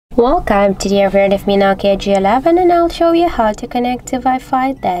Welcome, today I've heard of me Nokia G11 and I'll show you how to connect to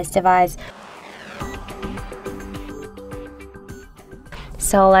Wi-Fi this device.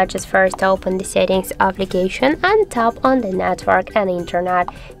 So let's just first open the settings application and tap on the network and internet.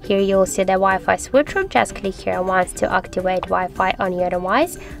 Here you'll see the Wi-Fi switcher. Just click here once to activate Wi-Fi on your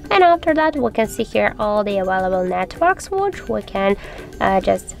device, and after that we can see here all the available networks which we can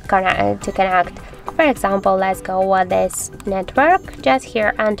just connect. For example, let's go with this network. Just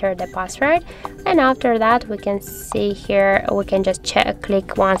here enter the password, and after that we can see here we can just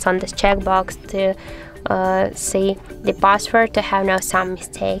click once on this checkbox to see the password to have some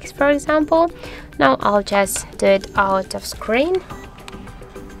mistakes. For example, now I'll just do it out of screen.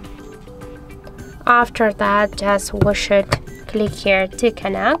 After that, just we should click here to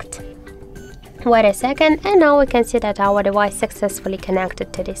connect. Wait a second, and now we can see that our device successfully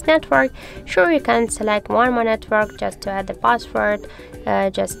connected to this network. Sure, you can select one more network just to add the password,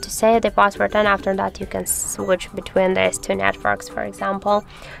 just to save the password, and after that you can switch between these two networks. For example,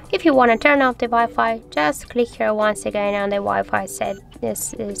 if you want to turn off the Wi-Fi, just click here once again on the Wi-Fi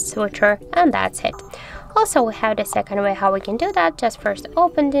switcher, and that's it. Also, we have the second way how we can do that. Just first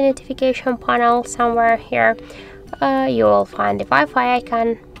open the notification panel somewhere here. You will find the Wi-Fi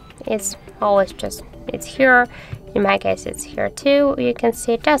icon. It's always it's here. In my case it's here too. You can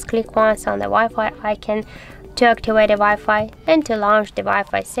see, just click once on the Wi-Fi icon to activate the Wi-Fi, and to launch the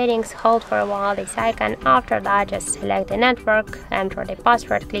Wi-Fi settings, hold for a while this icon. After that, just select the network, enter the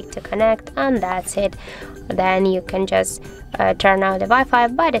password, click to connect, and that's it. Then you can just turn on the Wi-Fi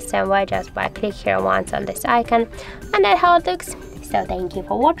by the same way, just by click here once on this icon, and that's how it looks. So thank you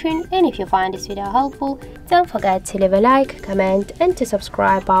for watching, and if you find this video helpful, don't forget to leave a like, comment, and to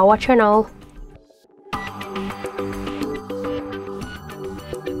subscribe our channel.